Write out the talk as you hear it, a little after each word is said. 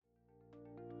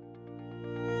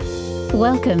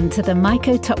Welcome to the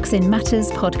Mycotoxin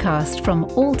Matters podcast from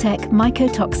Alltech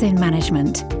Mycotoxin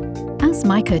Management. As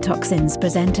mycotoxins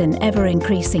present an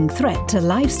ever-increasing threat to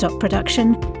livestock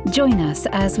production, join us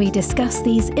as we discuss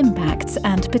these impacts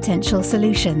and potential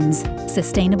solutions,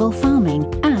 sustainable farming,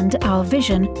 and our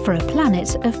vision for a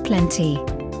planet of plenty.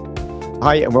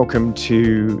 Hi, and welcome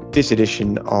to this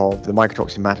edition of the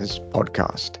Mycotoxin Matters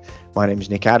podcast. My name is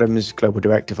Nick Adams, Global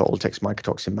Director for Alltech's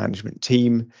Mycotoxin Management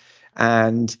team.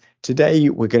 And today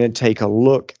we're going to take a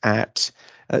look at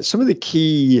some of the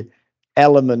key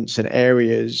elements and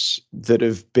areas that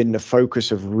have been the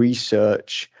focus of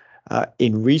research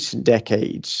in recent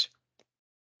decades,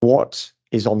 what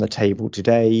is on the table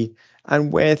today,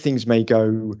 and where things may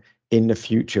go in the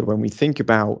future when we think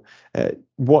about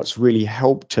what's really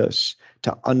helped us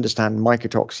to understand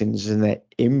mycotoxins and their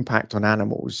impact on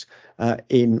animals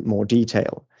in more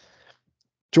detail.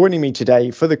 Joining me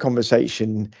today for the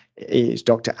conversation is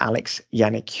Dr. Alex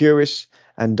Yannikouris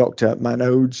and Dr.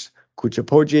 Manoj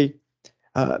Kuchapoji,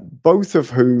 both of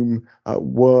whom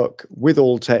work with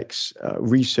Alltech's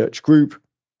research group.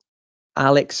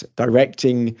 Alex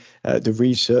directing the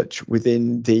research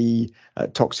within the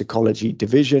toxicology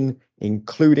division,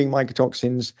 including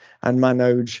mycotoxins, and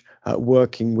Manoj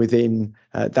working within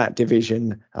that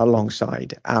division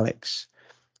alongside Alex.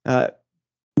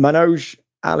 Manoj,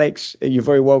 Alex, you're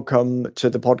very welcome to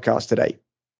the podcast today.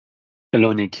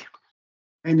 Hello, Nick.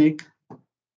 Hey, Nick.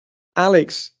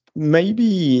 Alex,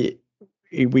 maybe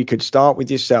we could start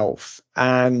with yourself.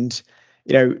 And,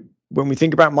 when we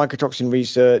think about mycotoxin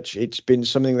research, it's been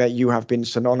something that you have been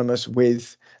synonymous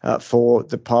with for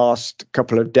the past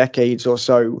couple of decades or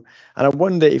so. And I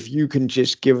wonder if you can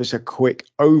just give us a quick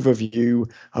overview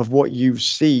of what you've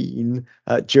seen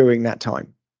during that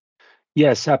time.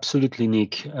 Yes, absolutely,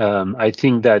 Nick. I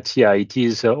think that, it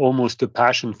is almost a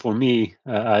passion for me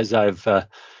as I've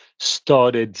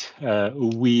started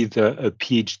with a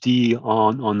PhD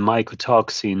on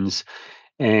mycotoxins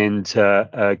and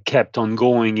kept on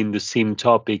going in the same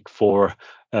topic for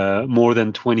more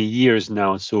than 20 years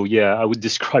now. So, I would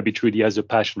describe it really as a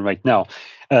passion right now.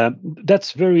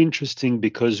 That's very interesting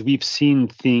because we've seen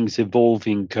things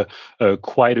evolving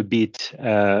quite a bit,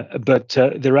 but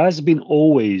there has been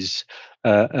always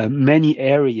many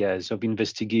areas of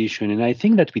investigation. And I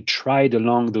think that we tried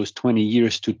along those 20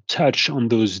 years to touch on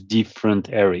those different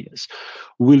areas.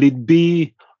 Will it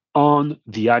be on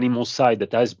the animal side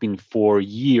that has been for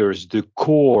years the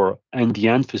core and the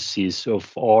emphasis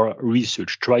of our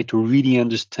research, try to really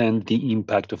understand the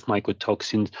impact of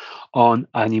mycotoxins on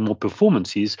animal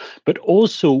performances, but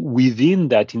also within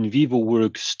that in vivo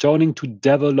work, starting to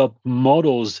develop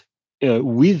models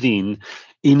within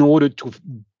in order to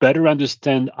better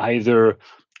understand either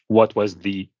what was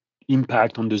the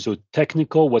impact on the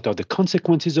zootechnical, what are the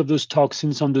consequences of those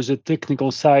toxins on the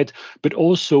zootechnical side, but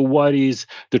also what is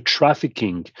the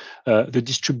trafficking, the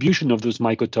distribution of those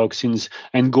mycotoxins,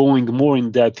 and going more in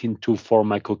depth into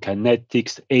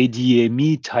pharmacokinetics,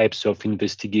 ADME types of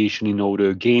investigation in order,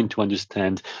 again, to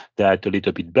understand that a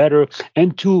little bit better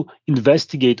and to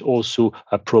investigate also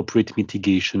appropriate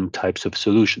mitigation types of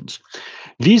solutions.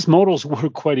 These models were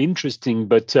quite interesting,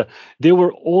 but they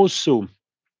were also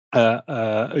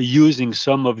using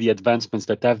some of the advancements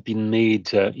that have been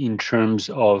made in terms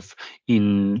of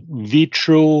in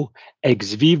vitro,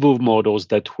 ex vivo models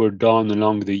that were done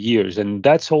along the years. And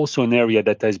that's also an area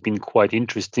that has been quite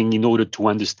interesting in order to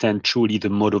understand truly the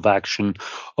mode of action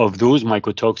of those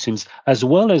mycotoxins, as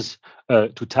well as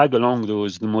to tag along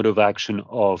those the mode of action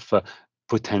of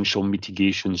potential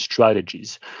mitigation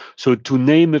strategies. So to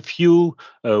name a few,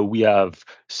 we have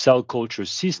cell culture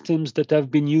systems that have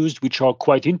been used, which are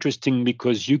quite interesting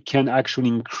because you can actually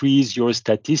increase your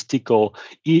statistical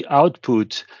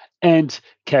output and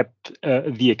kept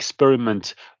the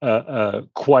experiment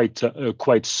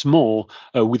quite small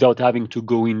without having to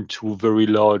go into very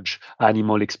large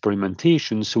animal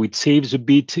experimentation. So it saves a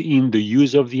bit in the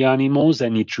use of the animals,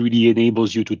 and it really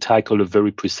enables you to tackle a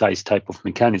very precise type of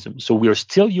mechanism. So we are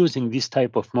still using this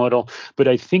type of model, but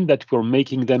I think that we're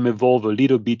making them evolve a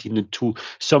little bit into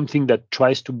something that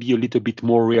tries to be a little bit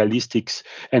more realistic.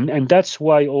 And that's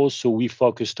why also we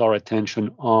focused our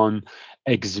attention on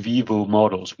ex vivo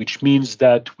models, which means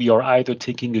that we are either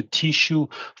taking a tissue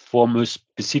from a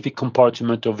specific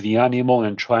compartment of the animal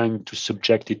and trying to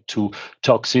subject it to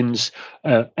toxins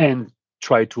and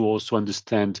try to also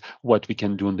understand what we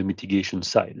can do on the mitigation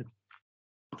side.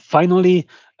 Finally,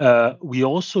 we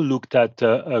also looked at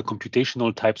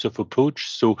computational types of approach,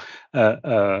 so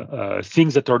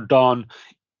things that are done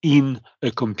in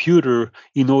a computer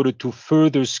in order to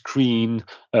further screen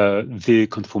the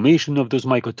conformation of those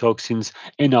mycotoxins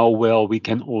and how well we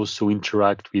can also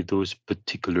interact with those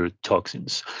particular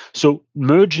toxins. So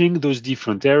merging those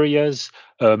different areas,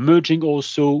 merging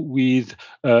also with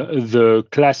the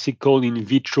classical in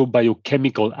vitro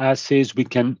biochemical assays, we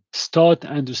can start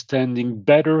understanding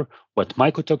better what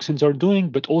mycotoxins are doing,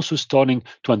 but also starting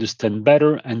to understand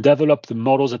better and develop the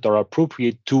models that are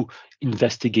appropriate to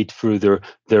investigate further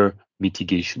their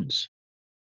mitigations.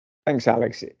 Thanks,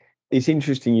 Alex. It's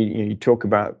interesting you talk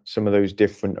about some of those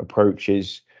different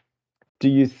approaches. Do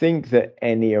you think that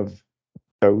any of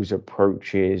those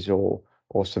approaches or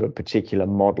sort of particular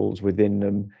models within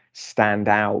them stand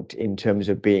out in terms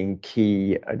of being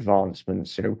key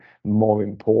advancements, more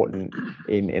important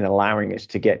in allowing us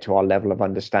to get to our level of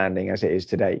understanding as it is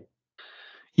today?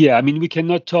 Yeah, I mean, we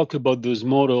cannot talk about those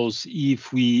models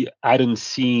if we hadn't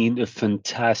seen a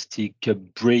fantastic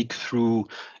breakthrough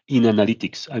in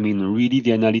analytics. I mean, really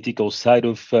the analytical side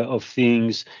of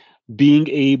things, being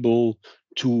able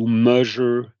to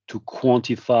measure, to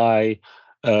quantify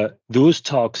those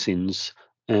toxins,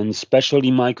 and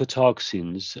especially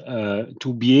mycotoxins,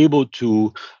 to be able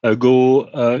to go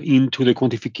into the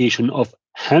quantification of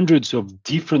hundreds of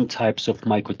different types of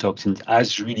mycotoxins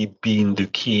has really been the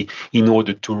key in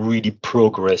order to really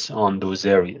progress on those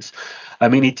areas. I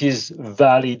mean, it is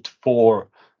valid for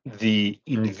the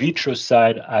in vitro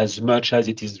side as much as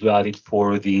it is valid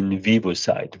for the in vivo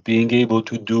side. Being able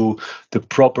to do the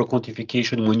proper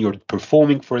quantification when you're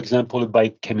performing, for example, a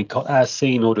biochemical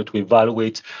assay in order to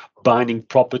evaluate binding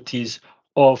properties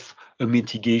of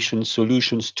mitigation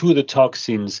solutions to the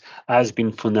toxins has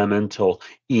been fundamental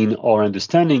in our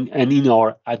understanding and in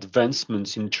our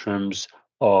advancements in terms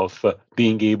of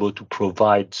being able to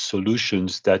provide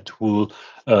solutions that will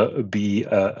be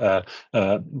able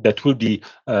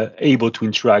to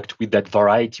interact with that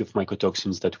variety of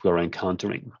mycotoxins that we are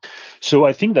encountering. So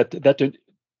I think that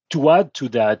to add to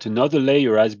that, another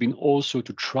layer has been also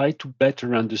to try to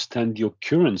better understand the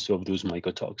occurrence of those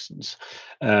mycotoxins.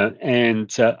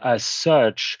 And as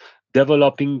such,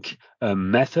 developing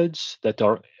methods that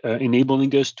are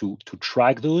enabling us to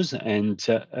track those and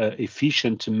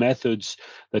efficient methods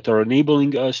that are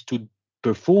enabling us to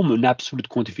perform an absolute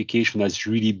quantification has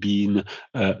really been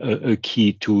a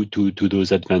key to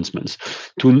those advancements.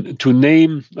 To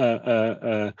name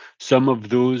some of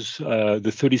those,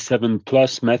 the 37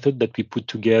 plus method that we put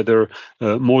together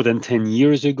more than 10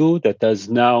 years ago that has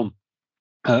now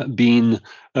been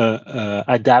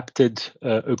adapted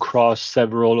across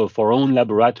several of our own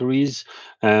laboratories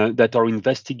that are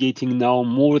investigating now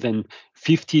more than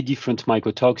 50 different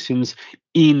mycotoxins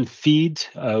in feed.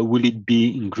 Will it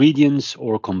be ingredients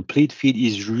or complete feed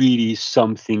is really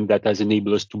something that has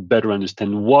enabled us to better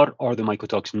understand what are the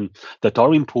mycotoxins that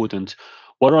are important,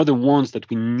 what are the ones that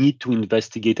we need to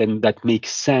investigate and that make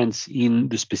sense in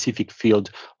the specific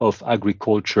field of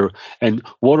agriculture, and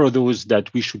what are those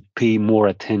that we should pay more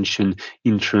attention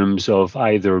in terms of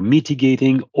either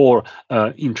mitigating or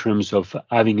in terms of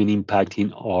having an impact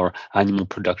in our animal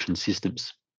production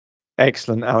systems.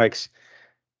 Excellent, Alex.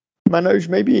 Manoj,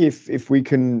 maybe if we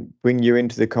can bring you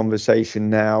into the conversation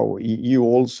now. You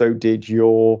also did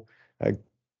your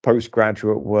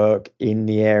postgraduate work in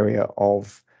the area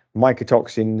of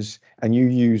mycotoxins, and you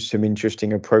used some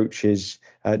interesting approaches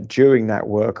during that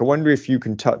work. I wonder if you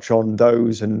can touch on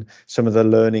those and some of the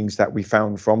learnings that we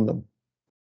found from them.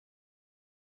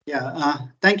 Yeah,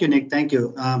 thank you, Nick. Thank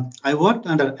you. I worked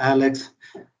under Alex.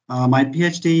 My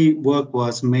PhD work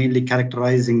was mainly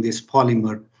characterizing this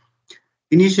polymer.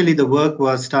 Initially, the work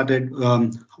was started,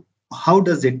 how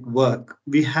does it work?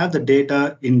 We have the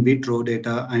data, in vitro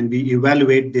data, and we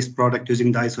evaluate this product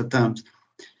using the isotherms.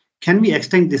 Can we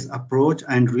extend this approach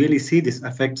and really see these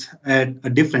effects at a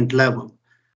different level?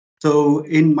 So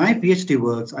in my PhD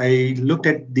works, I looked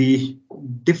at the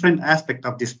different aspect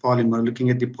of this polymer, looking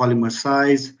at the polymer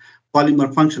size,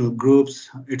 polymer functional groups,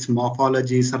 its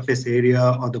morphology, surface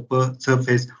area, or the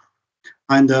surface,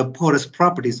 and the porous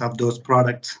properties of those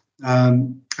products.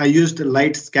 I used a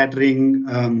light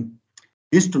scattering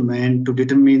instrument to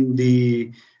determine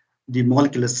the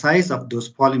molecular size of those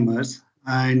polymers,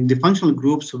 and the functional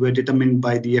groups were determined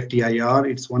by the FTIR.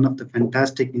 It's one of the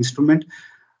fantastic instrument.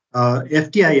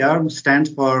 FTIR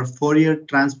stands for Fourier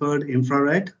Transferred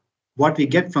Infrared. What we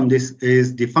get from this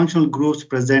is the functional groups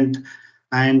present,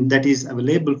 and that is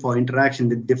available for interaction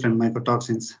with different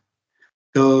mycotoxins.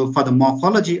 So for the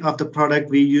morphology of the product,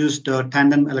 we used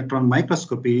tandem electron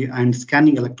microscopy and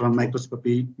scanning electron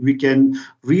microscopy. We can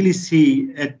really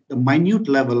see at the minute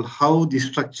level how the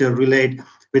structure relate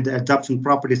with the adsorption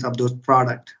properties of those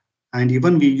products. And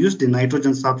even we used the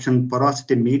nitrogen sorption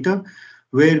porosity meter,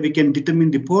 where we can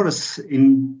determine the porous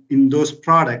in those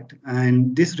products.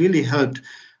 And this really helped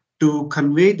to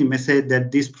convey the message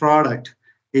that this product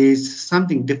is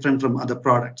something different from other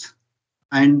products.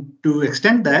 And to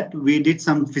extend that, we did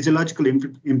some physiological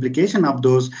implication of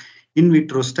those in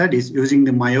vitro studies using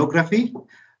the myography.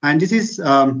 And this is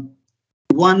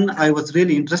one I was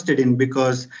really interested in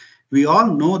because we all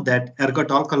know that ergot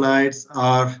alkaloids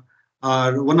are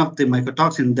one of the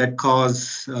mycotoxins that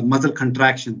cause muscle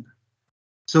contraction.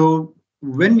 So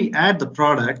when we add the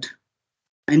product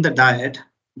in the diet,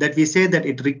 that we say that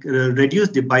it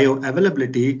reduces the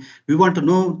bioavailability, we want to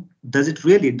know, does it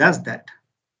really does that?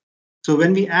 So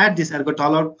when we add this ergot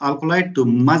alkaloid to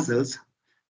muscles,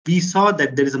 we saw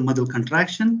that there is a muscle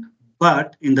contraction,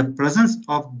 but in the presence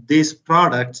of these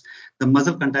products, the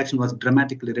muscle contraction was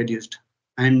dramatically reduced.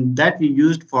 And that we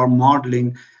used for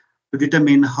modeling to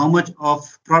determine how much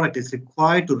of product is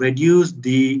required to reduce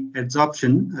the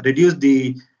adsorption, reduce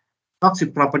the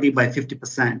toxic property by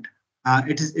 50%.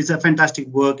 It's a fantastic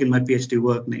work in my PhD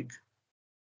work, Nick.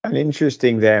 And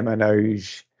interesting there,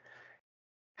 Manoj,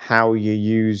 how you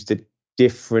use the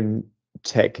different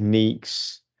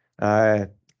techniques, I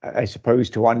suppose,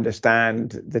 to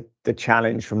understand the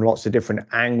challenge from lots of different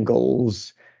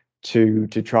angles to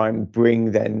try and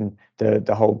bring then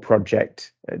the whole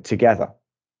project together.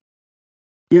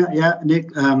 Yeah, Nick.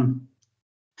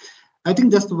 I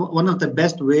think that's one of the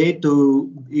best way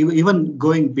to, even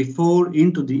going before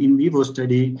into the in vivo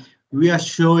study, we are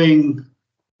showing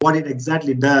what it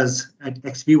exactly does at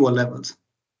ex vivo levels.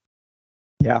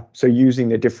 Yeah, so using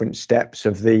the different steps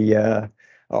of the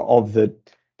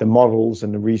models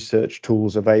and the research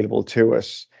tools available to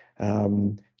us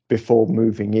before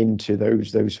moving into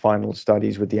those final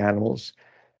studies with the animals.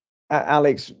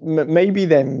 Alex, maybe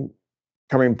then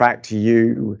coming back to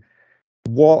you,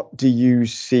 what do you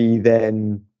see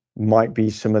then might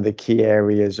be some of the key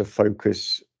areas of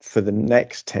focus for the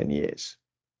next 10 years?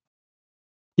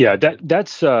 Yeah,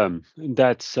 that's an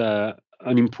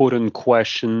important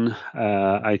question.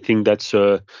 I think that's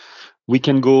we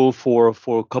can go for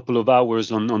a couple of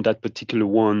hours on that particular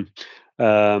one.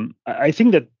 I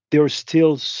think that there are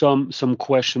still some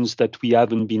questions that we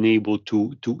haven't been able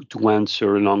to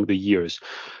answer along the years.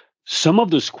 Some of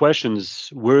those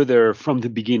questions were there from the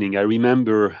beginning. I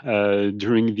remember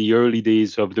during the early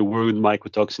days of the World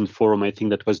Mycotoxin Forum, I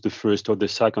think that was the first or the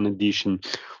second edition,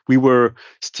 we were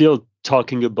still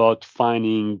talking about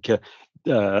finding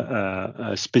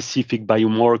specific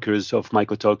biomarkers of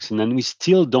mycotoxin, and we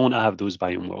still don't have those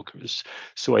biomarkers.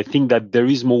 So I think that there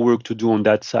is more work to do on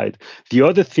that side. The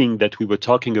other thing that we were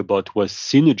talking about was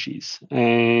synergies.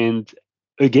 And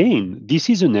again, this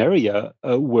is an area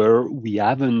where we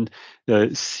haven't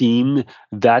seen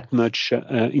that much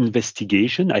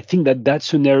investigation. I think that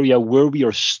that's an area where we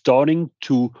are starting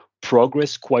to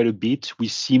progress quite a bit. We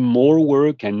see more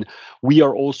work, and we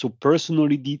are also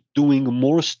personally doing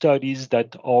more studies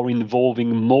that are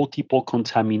involving multiple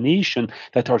contamination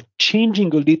that are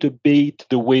changing a little bit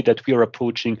the way that we are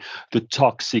approaching the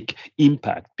toxic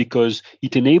impact, because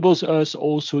it enables us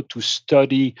also to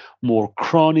study more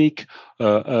chronic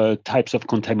types of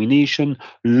contamination,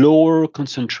 lower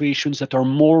concentrations that are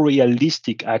more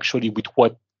realistic actually with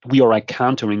what we are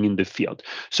encountering in the field.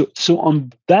 So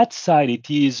on that side, it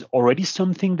is already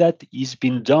something that is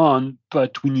being done,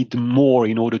 but we need more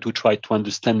in order to try to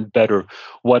understand better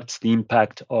what's the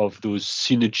impact of those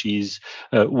synergies,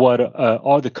 what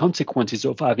are the consequences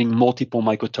of having multiple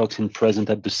mycotoxins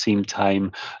present at the same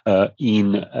time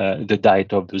in the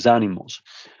diet of those animals.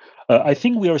 I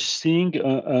think we are seeing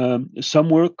some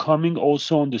work coming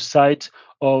also on the side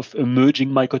of emerging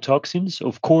mycotoxins.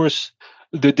 Of course,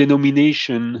 the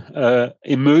denomination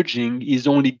emerging is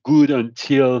only good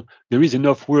until there is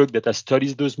enough work that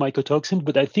studies those mycotoxins.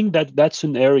 But I think that that's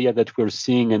an area that we're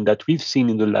seeing and that we've seen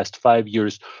in the last 5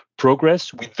 years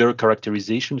progress with their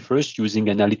characterization first using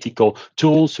analytical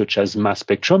tools such as mass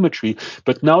spectrometry,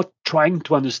 but now trying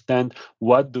to understand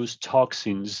what those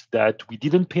toxins that we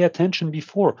didn't pay attention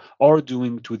before are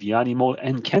doing to the animal,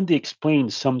 and can they explain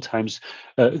sometimes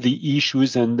the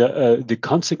issues and the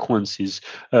consequences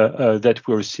that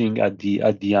we're seeing at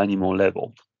the animal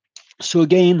level. So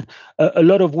again, a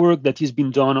lot of work that has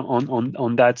been done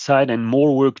on that side, and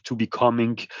more work to be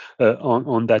coming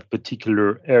on that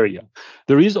particular area.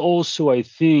 There is also, I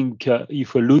think,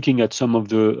 if we're looking at some of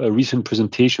the recent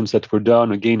presentations that were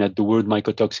done again at the World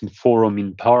Mycotoxin Forum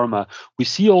in Parma, we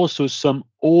see also some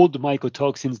old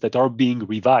mycotoxins that are being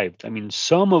revived. I mean,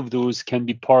 some of those can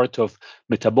be part of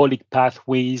metabolic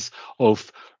pathways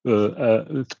of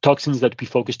toxins that we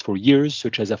focused for years,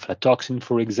 such as aflatoxin,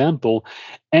 for example,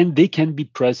 and they can be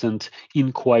present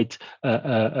in quite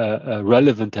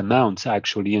relevant amounts,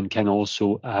 actually, and can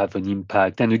also have an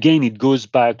impact. And again, it goes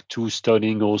back to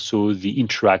studying also the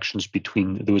interactions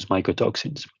between those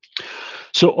mycotoxins.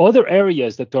 So other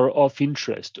areas that are of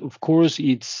interest, of course,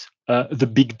 it's the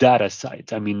big data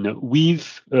side. I mean,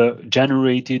 we've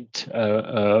generated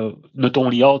not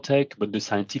only Alltech, but the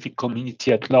scientific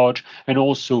community at large, and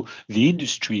also the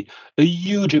industry, a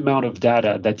huge amount of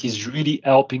data that is really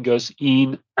helping us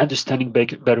in understanding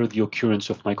better the occurrence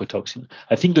of mycotoxin.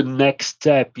 I think the next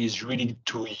step is really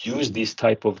to use this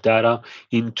type of data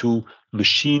into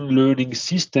machine learning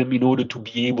system in order to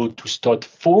be able to start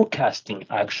forecasting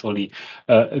actually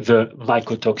the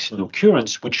mycotoxin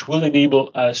occurrence, which will enable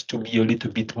us to be a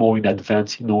little bit more in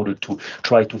advance in order to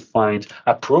try to find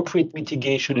appropriate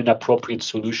mitigation and appropriate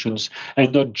solutions,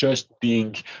 and not just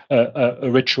being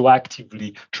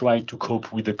retroactively trying to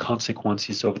cope with the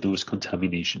consequences of those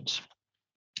contaminations.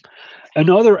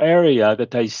 Another area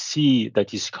that I see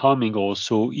that is coming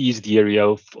also is the area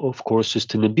of course,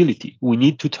 sustainability. We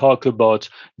need to talk about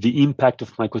the impact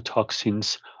of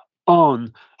mycotoxins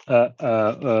on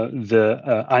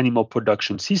the animal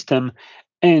production system,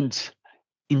 and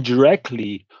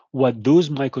indirectly what those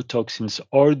mycotoxins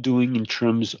are doing in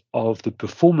terms of the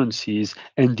performances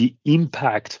and the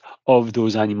impact of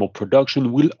those animal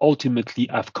production will ultimately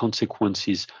have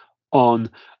consequences on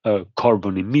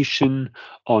carbon emission,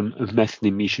 on methane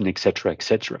emission, etc.,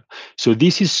 etc. So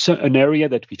this is an area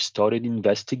that we've started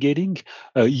investigating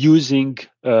using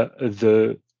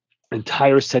the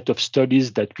entire set of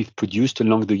studies that we've produced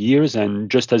along the years.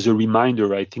 And just as a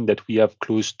reminder, I think that we have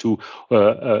close to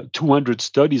 200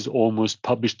 studies almost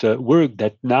published work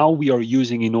that now we are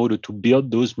using in order to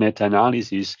build those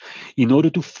meta-analyses, in order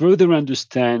to further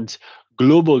understand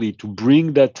globally, to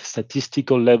bring that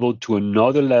statistical level to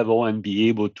another level and be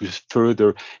able to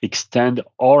further extend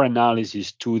our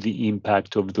analysis to the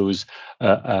impact of those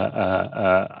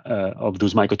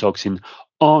mycotoxin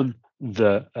on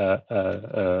the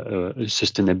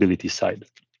sustainability side.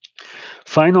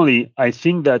 Finally, I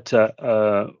think that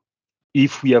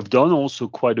if we have done also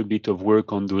quite a bit of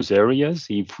work on those areas,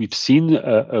 if we've seen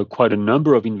quite a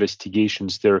number of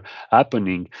investigations there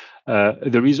happening,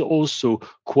 there is also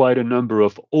quite a number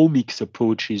of omics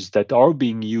approaches that are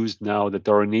being used now that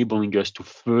are enabling us to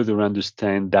further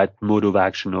understand that mode of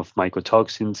action of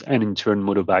mycotoxins and in turn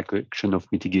mode of action of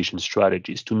mitigation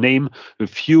strategies. To name a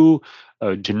few,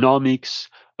 genomics,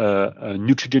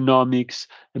 nutrigenomics,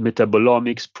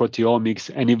 metabolomics, proteomics,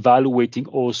 and evaluating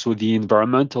also the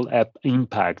environmental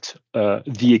impact,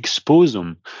 the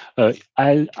exposome,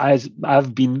 as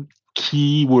have been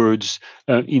keywords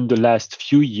in the last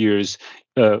few years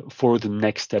for the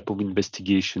next step of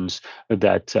investigations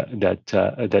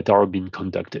that are being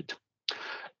conducted.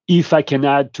 If I can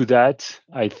add to that,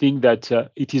 I think that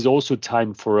it is also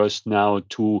time for us now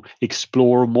to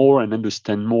explore more and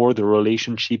understand more the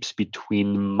relationships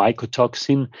between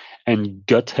mycotoxin and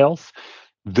gut health.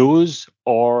 Those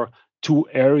are two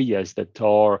areas that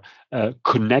are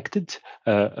connected,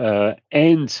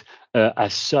 and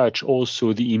as such,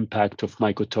 also the impact of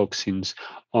mycotoxins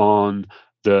on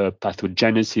the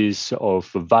pathogenesis of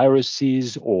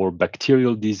viruses or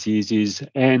bacterial diseases,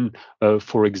 and,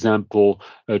 for example,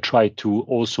 try to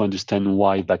also understand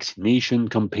why vaccination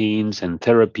campaigns and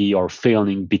therapy are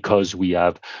failing because we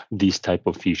have this type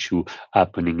of issue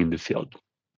happening in the field.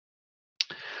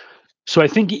 So I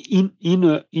think in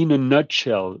a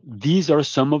nutshell, these are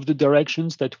some of the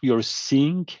directions that we are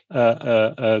seeing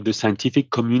the scientific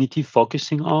community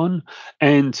focusing on,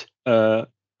 and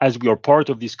as we are part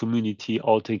of this community,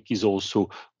 Alltech is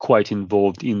also quite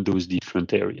involved in those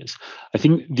different areas. I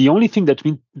think the only thing that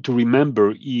we need to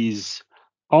remember is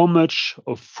how much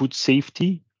of food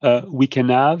safety we can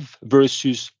have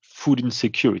versus food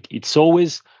insecurity. It's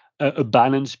always a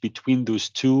balance between those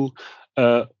two.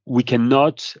 We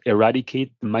cannot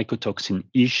eradicate the mycotoxin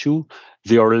issue.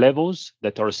 There are levels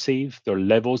that are safe, there are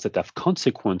levels that have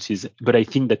consequences, but I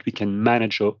think that we can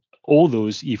manage all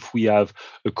those if we have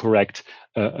a correct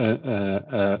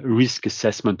risk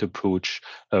assessment approach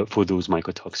for those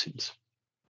mycotoxins.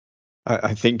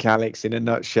 I think, Alex, in a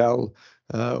nutshell,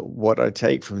 what I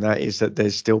take from that is that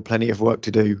there's still plenty of work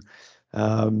to do.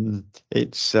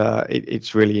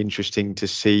 It's really interesting to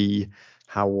see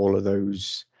how all of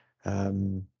those,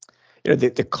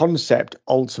 the concept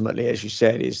ultimately, as you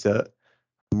said, is that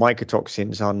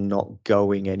mycotoxins are not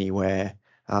going anywhere.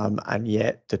 and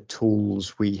yet the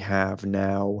tools we have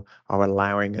now are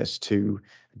allowing us to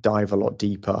dive a lot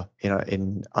deeper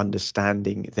in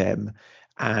understanding them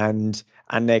and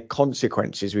their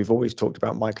consequences. We've always talked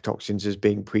about mycotoxins as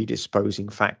being predisposing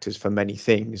factors for many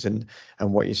things, and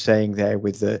what you're saying there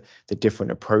with the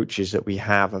different approaches that we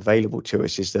have available to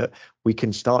us is that we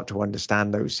can start to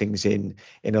understand those things in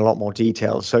a lot more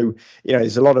detail. So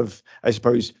there's a lot of, I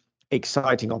suppose,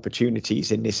 exciting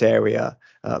opportunities in this area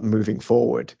moving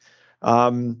forward.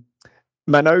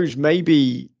 Manoj,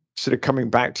 maybe sort of coming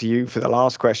back to you for the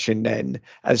last question then,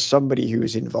 as somebody who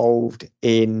is involved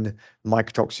in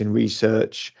mycotoxin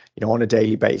research, on a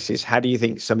daily basis, how do you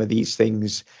think some of these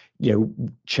things,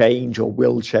 change or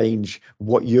will change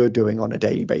what you're doing on a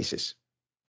daily basis?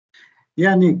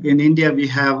 Yeah, Nick, in India, we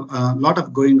have a lot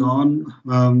of going on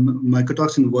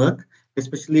mycotoxin work,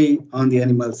 especially on the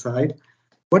animal side.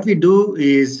 What we do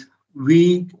is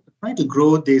we try to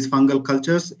grow these fungal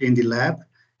cultures in the lab,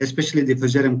 especially the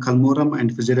Fusarium calmorum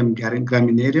and Fusarium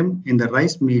graminearum in the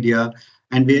rice media,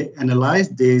 and we analyze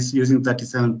this using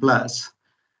 37+.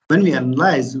 When we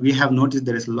analyze, we have noticed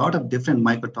there is a lot of different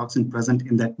mycotoxin present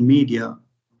in that media.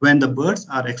 When the birds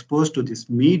are exposed to this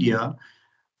media,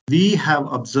 we have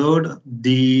observed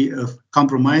the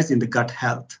compromise in the gut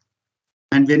health.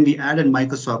 And when we added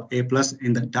Mycosorb A+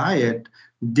 in the diet,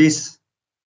 this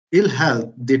ill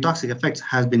health, the toxic effects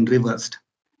has been reversed.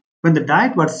 When the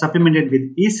diet was supplemented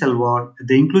with E-Celvor,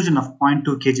 the inclusion of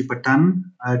 0.2 kg per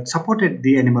ton supported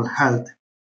the animal health,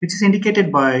 which is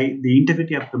indicated by the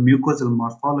integrity of the mucosal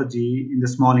morphology in the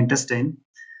small intestine.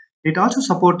 It also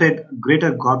supported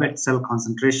greater goblet cell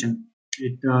concentration.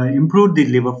 It improved the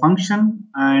liver function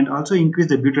and also increased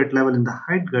the butyrate level in the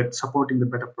hindgut, supporting the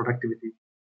better productivity.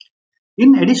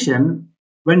 In addition,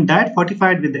 when diet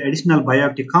fortified with the additional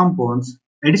bioactive compounds,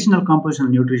 additional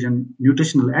compositional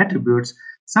nutritional attributes,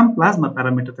 some plasma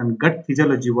parameters and gut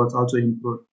physiology was also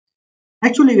improved.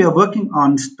 Actually, we are working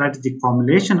on strategic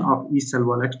formulation of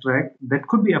E-Celvor extract that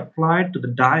could be applied to the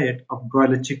diet of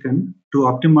broiler chicken to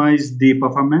optimize the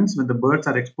performance when the birds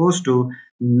are exposed to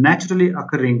naturally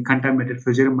occurring contaminated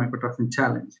Fusarium mycotoxin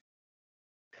challenge.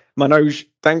 Manoj,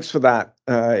 thanks for that.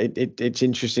 It's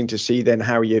interesting to see then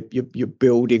how you're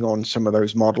building on some of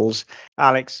those models.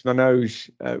 Alex, Manoj,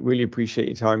 really appreciate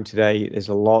your time today. There's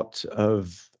a lot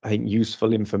of, I think,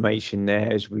 useful information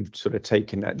there as we've sort of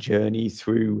taken that journey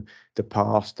through the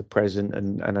past, the present,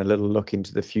 and a little look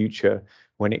into the future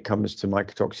when it comes to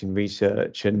mycotoxin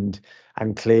research. And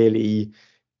clearly,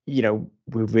 we're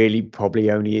really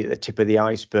probably only at the tip of the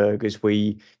iceberg as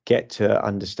we get to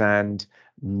understand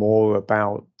more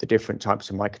about the different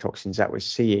types of mycotoxins that we're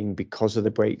seeing because of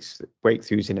the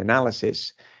breakthroughs in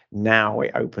analysis. Now it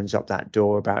opens up that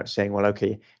door about saying, well,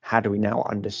 okay, how do we now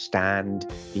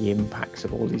understand the impacts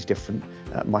of all these different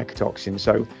mycotoxins?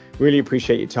 So really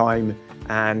appreciate your time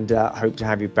and hope to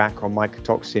have you back on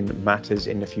Mycotoxin Matters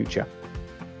in the future.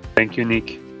 Thank you,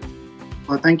 Nick.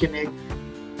 Well, thank you, Nick.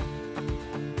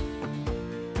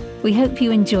 We hope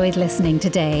you enjoyed listening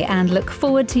today and look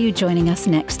forward to you joining us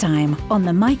next time on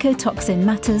the Mycotoxin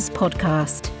Matters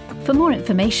podcast. For more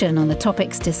information on the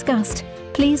topics discussed,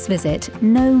 please visit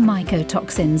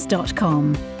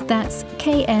knowmycotoxins.com. That's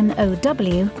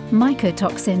KNOW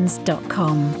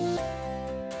mycotoxins.com.